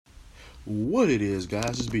What it is,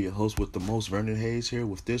 guys, is be your host with the most, Vernon Hayes, here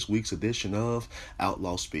with this week's edition of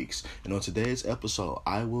Outlaw Speaks. And on today's episode,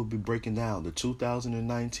 I will be breaking down the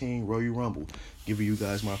 2019 Royal Rumble, giving you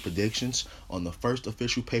guys my predictions on the first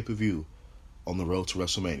official pay-per-view on the road to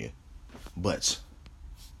WrestleMania. But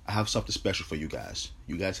I have something special for you guys.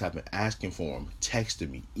 You guys have been asking for them,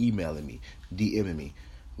 texting me, emailing me, DMing me.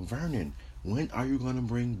 Vernon, when are you going to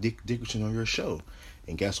bring Dick Dickerson on your show?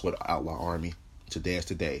 And guess what, Outlaw Army? Today is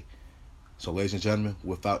the day. So, ladies and gentlemen,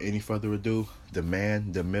 without any further ado, the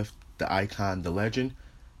man, the myth, the icon, the legend,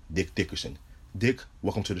 Dick Dickerson. Dick,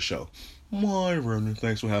 welcome to the show. My Vernon,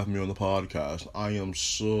 thanks for having me on the podcast. I am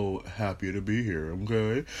so happy to be here,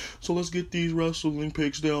 okay? So let's get these wrestling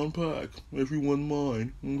picks down pat, if you wouldn't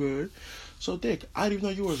mind, okay? So, Dick, I didn't know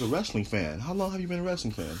you were a wrestling fan. How long have you been a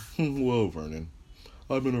wrestling fan? Well, Vernon,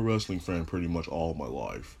 I've been a wrestling fan pretty much all my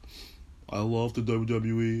life. I love the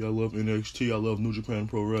WWE, I love NXT, I love New Japan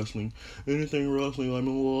Pro Wrestling. Anything wrestling, I'm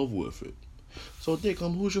in love with it. So, Dick,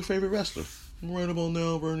 who's your favorite wrestler? Right about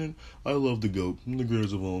now, Vernon, I love the GOAT, the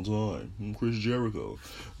greatest of all time, Chris Jericho.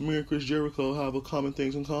 Me and Chris Jericho have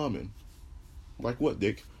things in common. Like what,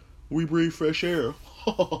 Dick? We breathe fresh air.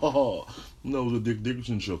 That was a Dick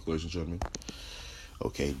Dickerson joke, ladies and gentlemen.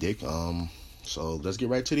 Okay, Dick, so let's get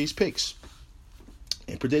right to these picks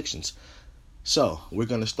and predictions. So, we're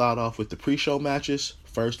going to start off with the pre-show matches.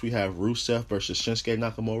 First, we have Rusev versus Shinsuke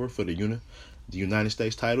Nakamura for the United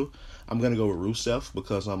States title. I'm going to go with Rusev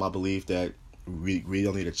because I believe that we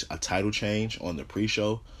don't need a title change on the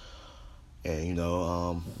pre-show. And,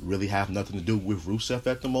 really have nothing to do with Rusev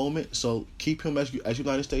at the moment. So, keep him as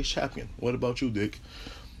United States champion. What about you, Dick?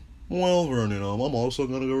 Well, Vernon, I'm also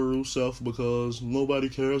going to go with Rusev because nobody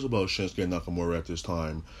cares about Shinsuke Nakamura at this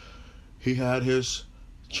time. He had his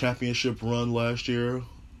championship run last year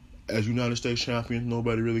as United States champion.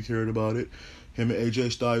 Nobody really cared about it. Him and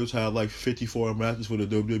AJ Styles had like 54 matches for the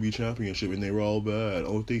WWE championship and they were all bad.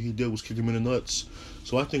 Only thing he did was kick him in the nuts.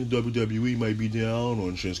 So I think WWE might be down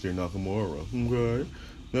on Shinsuke Nakamura. Okay,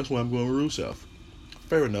 that's why I'm going with Rusev.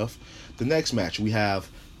 Fair enough. The next match we have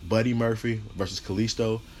Buddy Murphy versus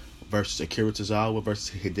Kalisto versus Akira Tozawa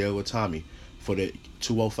versus Hideo Itami for the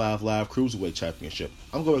 205 Live Cruiserweight Championship.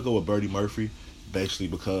 I'm going to go with Buddy Murphy. Basically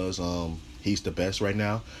because he's the best right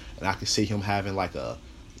now. And I can see him having like a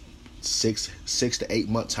 6 to 8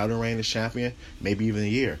 month title reign as champion. Maybe even a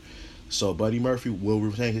year. So Buddy Murphy will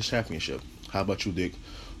retain his championship. How about you, Dick?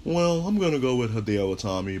 Well, I'm going to go with Hideo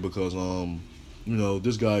Itami because,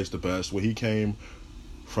 this guy's the best. When he came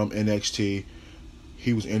from NXT,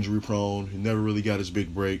 he was injury prone. He never really got his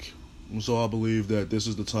big break. So I believe that this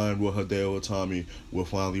is the time where Hideo Itami will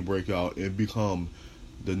finally break out and become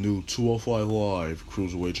the new 205 Live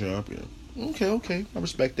Cruiserweight Champion. Okay, I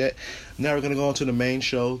respect that. Now we're going to go on to the main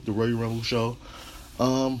show, the Royal Rumble show.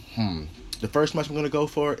 The first match I'm going to go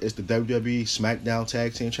for is the WWE SmackDown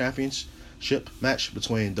Tag Team Championship match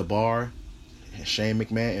between The Bar, Shane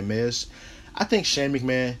McMahon, and Miz. I think Shane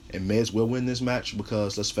McMahon and Miz will win this match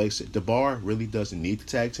because, let's face it, The Bar really doesn't need the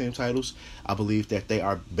tag team titles. I believe that they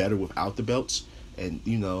are better without the belts. And,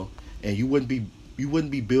 and you wouldn't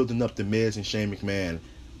be building up the Miz and Shane McMahon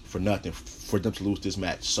for nothing for them to lose this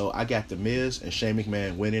match. So I got the Miz and Shane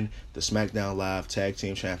McMahon winning the SmackDown Live Tag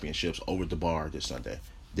Team Championships over The Bar this Sunday.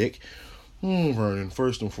 Dick? Vernon,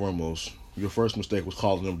 first and foremost, your first mistake was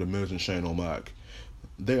calling them the Miz and Shane O'Mac.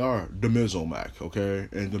 They are the Miz O'Mac, okay?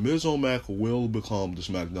 And the Miz O'Mac will become the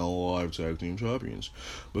SmackDown Live Tag Team Champions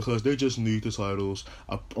because they just need the titles.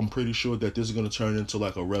 I'm pretty sure that this is going to turn into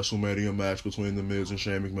like a WrestleMania match between the Miz and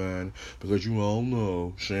Shane McMahon because you all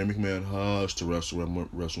know Shane McMahon has to wrestle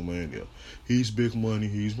WrestleMania. He's big money,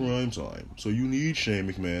 he's prime time. So you need Shane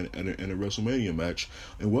McMahon in a WrestleMania match.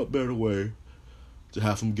 And what better way to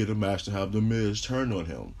have him get a match to have the Miz turn on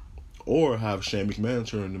him or have Shane McMahon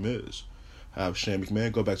turn on the Miz? Have Shane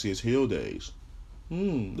McMahon go back to his heel days.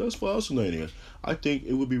 That's fascinating. I think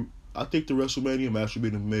the WrestleMania match would be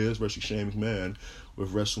the Miz versus Shane McMahon with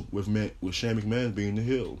Shane McMahon being the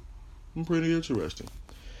heel. Pretty interesting.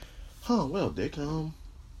 Well, Dick, I'm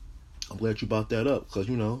glad you brought that up because,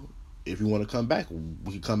 if you want to come back,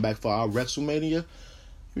 we can come back for our WrestleMania,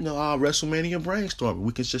 our WrestleMania brainstorming.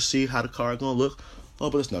 We can just see how the card going to look. Oh,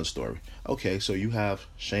 but that's another story. Okay, so you have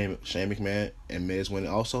Shane McMahon and Miz winning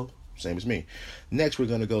also. Same as me. Next, we're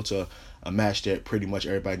going to go to a match that pretty much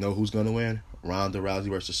everybody know who's going to win. Ronda Rousey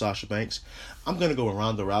versus Sasha Banks. I'm going to go with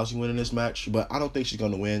Ronda Rousey winning this match, but I don't think she's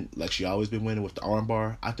going to win like she always been winning with the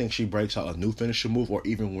armbar. I think she breaks out a new finisher move or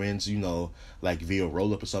even wins, like via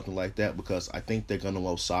roll-up or something like that because I think they're going to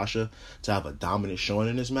allow Sasha to have a dominant showing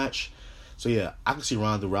in this match. So, yeah, I can see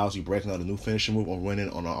Ronda Rousey breaking out a new finisher move or winning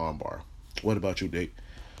on an armbar. What about you, Dick?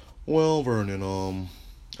 Well, Vernon,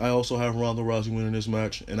 I also have Ronda Rousey winning this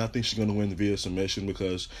match, and I think she's going to win via submission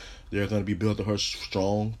because they're going to be building her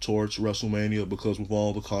strong towards WrestleMania. Because with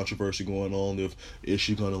all the controversy going on, is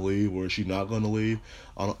she going to leave or is she not going to leave?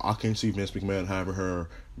 I can't see Vince McMahon having her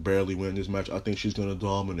barely win this match. I think she's going to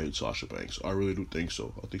dominate Sasha Banks. I really do think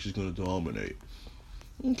so. I think she's going to dominate.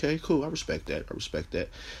 Okay, cool. I respect that.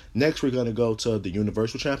 Next, we're going to go to the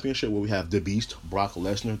Universal Championship where we have the Beast, Brock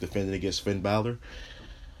Lesnar, defending against Finn Balor.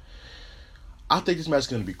 I think this match is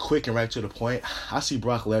going to be quick and right to the point. I see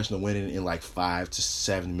Brock Lesnar winning in like 5 to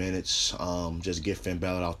 7 minutes. Just get Finn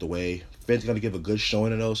Balor out the way. Finn's going to give a good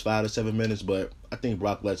showing in those 5 to 7 minutes, but I think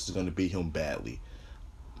Brock Lesnar is going to beat him badly.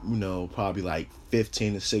 Probably like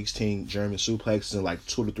 15 to 16 German suplexes and like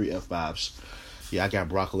 2 to 3 F5s. Yeah, I got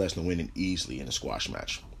Brock Lesnar winning easily in a squash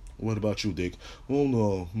match. What about you, Dick? Oh,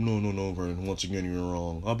 no, Vernon. Once again, you're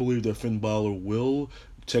wrong. I believe that Finn Balor will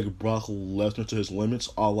take Brock Lesnar to his limits,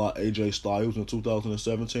 a la AJ Styles in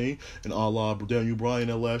 2017 and a la Daniel Bryan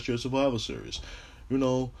at last year's Survivor Series.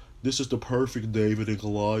 This is the perfect David and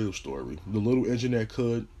Goliath story. The little engine that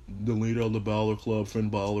could, the leader of the Balor Club, Finn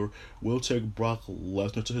Balor, will take Brock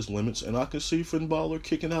Lesnar to his limits, and I can see Finn Balor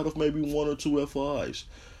kicking out of maybe 1 or 2 FIs.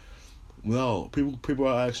 No, people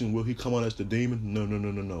are asking, will he come out as the demon?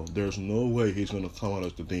 No. There's no way he's going to come out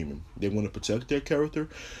as the demon. They want to protect their character,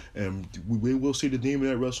 and we will see the demon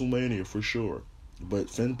at WrestleMania for sure. But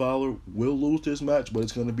Finn Balor will lose this match, but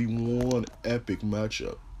it's going to be one epic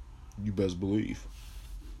matchup. You best believe.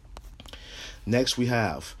 Next, we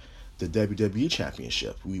have the WWE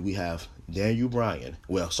Championship. We have Daniel Bryan.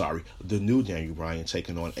 The new Daniel Bryan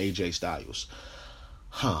taking on AJ Styles.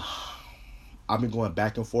 I've been going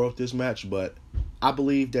back and forth with this match, but I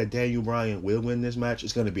believe that Daniel Bryan will win this match.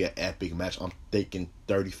 It's going to be an epic match. I'm thinking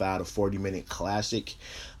 35 to 40 minute classic.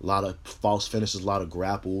 A lot of false finishes, a lot of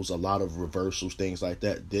grapples, a lot of reversals, things like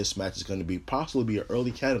that. This match is going to possibly be an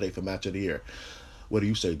early candidate for match of the year. What do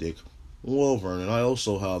you say, Dick? Well, Vernon, I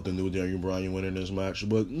also have the new Daniel Bryan winning this match,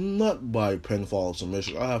 but not by pinfall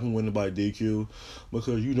submission. I have him winning by DQ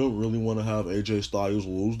because you don't really want to have AJ Styles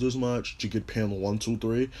lose this match to get pinned 1, 2,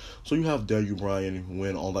 3. So you have Daniel Bryan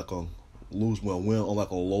win on like a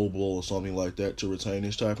low blow or something like that to retain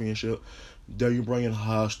his championship. Daniel Bryan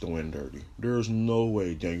has to win dirty. There's no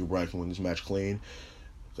way Daniel Bryan can win this match clean.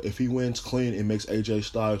 If he wins clean, it makes AJ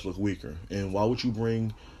Styles look weaker. And why would you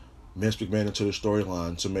bring Vince McMahon into the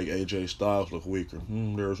storyline to make AJ Styles look weaker?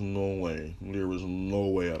 There's no way. There is no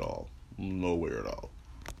way at all. Nowhere at all.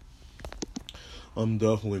 I'm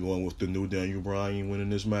definitely going with the new Daniel Bryan winning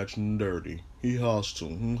this match dirty. He has to,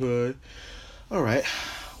 okay? Alright,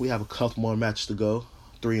 we have a couple more matches to go.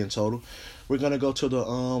 3 in total. We're going to go to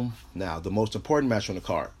the most important match on the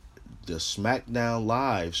card. The SmackDown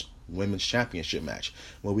Live's Women's Championship match.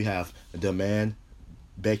 Where we have the man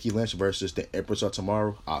Becky Lynch versus the Empress of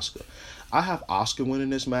Tomorrow, Asuka. I have Asuka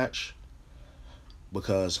winning this match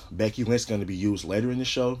because Becky Lynch is going to be used later in the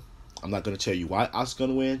show. I'm not going to tell you why Asuka's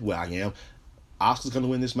going to win. Well, I am. Asuka's going to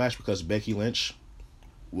win this match because Becky Lynch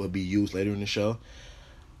will be used later in the show.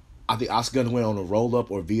 I think Asuka's going to win on a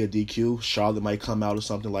roll-up or via DQ. Charlotte might come out or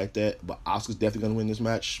something like that, but Asuka's definitely going to win this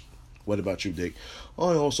match. What about you, Dick?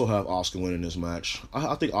 I also have Asuka winning this match.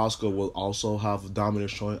 I think Asuka will also have a dominant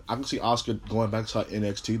showing. I can see Asuka going back to her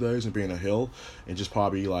NXT days and being a heel and just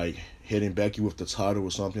probably like hitting Becky with the title or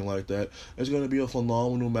something like that. It's going to be a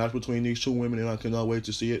phenomenal match between these two women, and I cannot wait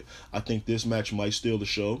to see it. I think this match might steal the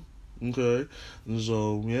show. Okay?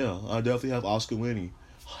 So, yeah, I definitely have Asuka winning.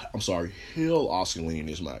 Heel Asuka winning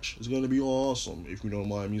this match. It's going to be awesome, if you don't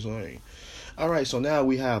mind me saying. Alright, so now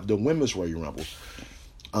we have the Women's Royal Rumble.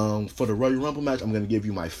 For the Royal Rumble match, I'm going to give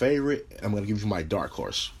you my favorite. I'm going to give you my dark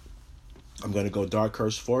horse. I'm going to go dark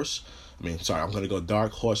horse first. I'm going to go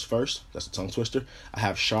dark horse first. That's a tongue twister. I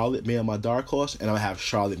have Charlotte being my dark horse, and I have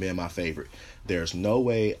Charlotte being my favorite. There's no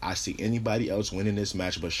way I see anybody else winning this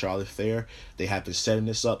match but Charlotte Flair. They have been setting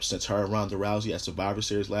this up since her and Ronda Rousey at Survivor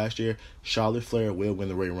Series last year. Charlotte Flair will win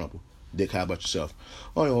the Royal Rumble. Dick, how about yourself?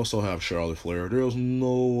 I also have Charlotte Flair. There's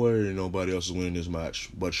no way nobody else is winning this match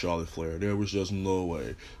but Charlotte Flair. There was just no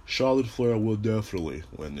way. Charlotte Flair will definitely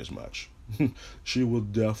win this match. She will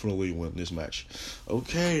definitely win this match.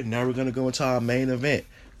 Okay, now we're going to go into our main event,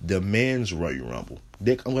 the Men's Royal Rumble.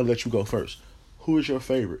 Dick, I'm going to let you go first. Who is your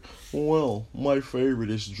favorite? Well, my favorite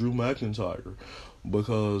is Drew McIntyre.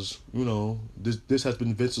 Because, this has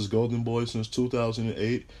been Vince's golden boy since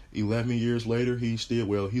 2008. 11 years later, he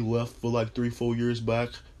left for like 3-4 years back,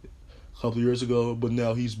 a couple years ago, but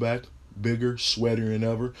now he's back, bigger, sweatier than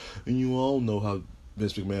ever. And you all know how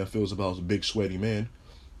Vince McMahon feels about a big, sweaty man.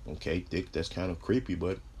 Okay, Dick, that's kind of creepy,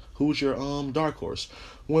 but who's your dark horse?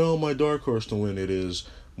 Well, my dark horse to win it is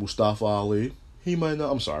Mustafa Ali. He might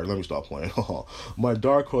not. I'm sorry. Let me stop playing. My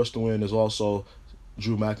dark horse to win is also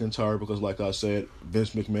Drew McIntyre because, like I said,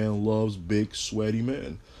 Vince McMahon loves big, sweaty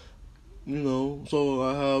men. So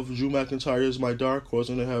I have Drew McIntyre as my dark horse,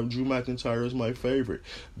 and I have Drew McIntyre as my favorite.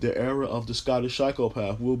 The era of the Scottish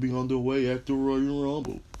Psychopath will be underway at the Royal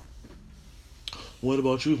Rumble. What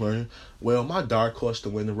about you, Vernon? Well, my dark horse to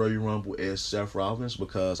win the Royal Rumble is Seth Rollins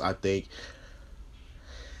because I think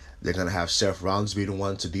they're going to have Seth Rollins be the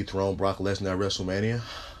one to dethrone Brock Lesnar at WrestleMania.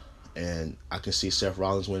 And I can see Seth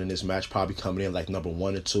Rollins winning this match, probably coming in like number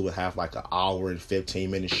 1 or 2 and have like an hour and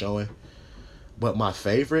 15 minutes showing. But my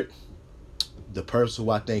favorite, the person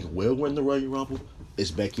who I think will win the Royal Rumble,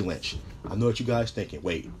 is Becky Lynch. I know what you guys thinking.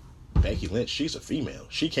 Wait, Becky Lynch, she's a female.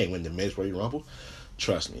 She can't win the men's Royal Rumble.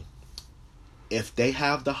 Trust me. If they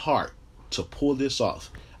have the heart to pull this off,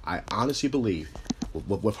 I honestly believe,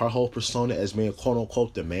 with her whole persona as being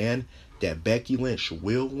quote-unquote the man, that Becky Lynch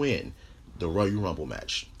will win the Royal Rumble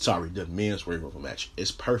match. Sorry, the men's Royal Rumble match.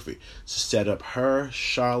 It's perfect to set up her,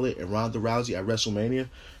 Charlotte, and Ronda Rousey at WrestleMania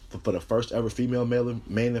for the first ever female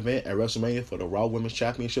main event at WrestleMania for the Raw Women's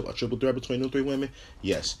Championship, a triple threat between the 3 women.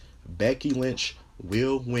 Yes, Becky Lynch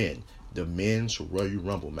will win the men's Royal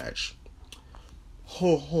Rumble match.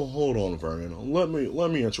 Hold on, Vernon. Let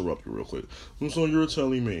me interrupt you real quick. So you're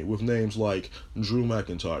telling me, with names like Drew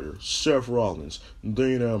McIntyre, Seth Rollins,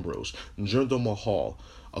 Dean Ambrose, Jinder Mahal,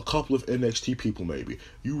 a couple of NXT people maybe,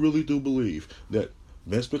 you really do believe that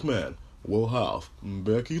Vince McMahon will have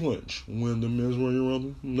Becky Lynch win the men's Royal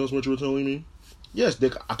Rumble? That's what you're telling me? Yes,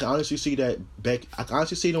 Dick. I can honestly see that. I can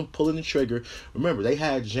honestly see them pulling the trigger. Remember, they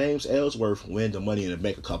had James Ellsworth win the Money in the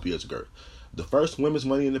Bank a couple years ago. The first women's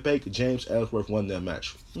Money in the Bank, James Ellsworth won that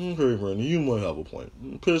match. Okay, Vernon, you might have a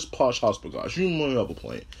point. Piss posh hospital, you might have a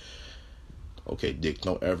point. Okay, Dick,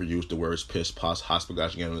 don't ever use the words piss posh hospital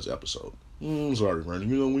again in this episode. Sorry, Vernon.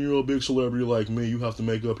 When you're a big celebrity like me, you have to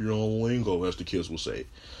make up your own lingo, as the kids will say.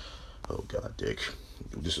 Oh, God, Dick.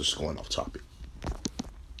 This is going off topic.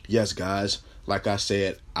 Yes, guys, like I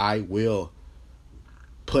said, I will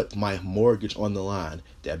put my mortgage on the line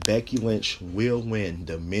that Becky Lynch will win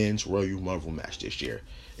the men's Royal Rumble match this year.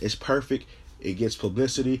 It's perfect. It gets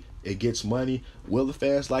publicity. It gets money. Will the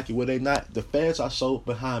fans like it? Will they not? The fans are so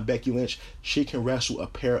behind Becky Lynch. She can wrestle a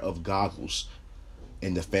pair of goggles,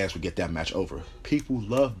 and the fans will get that match over. People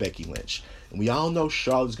love Becky Lynch. And we all know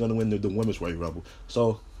Charlotte's going to win the women's Royal Rumble.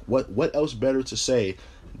 So what else better to say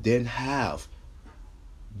than have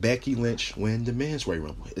Becky Lynch win the men's Royal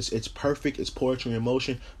Rumble? It's perfect. It's poetry in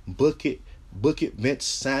motion. Book it, Vince,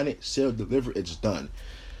 sign it, sell, deliver. It's done.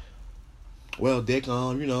 Well, Dick,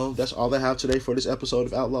 that's all I have today for this episode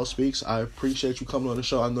of Outlaw Speaks. I appreciate you coming on the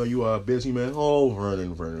show. I know you are a busy man. Oh,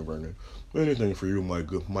 Vernon. Anything for you, my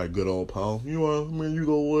good old pal. You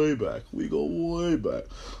go way back. We go way back.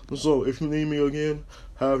 So, if you need me again,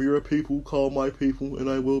 have your people call my people, and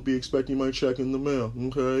I will be expecting my check in the mail,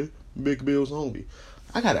 okay? Big bills only.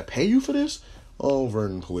 I gotta pay you for this? Oh,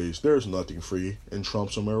 Vernon, please. There's nothing free in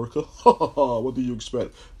Trump's America. What do you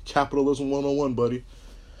expect? Capitalism 101, buddy.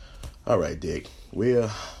 All right, Dick. We'll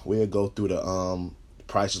go through the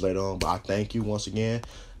prices later on, but I thank you once again.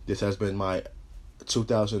 This has been my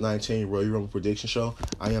 2019 Royal Rumble prediction show.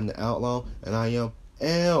 I am the Outlaw, and I am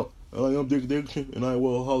Dick Dixon, and I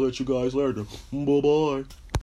will holler at you guys later. Bye-bye.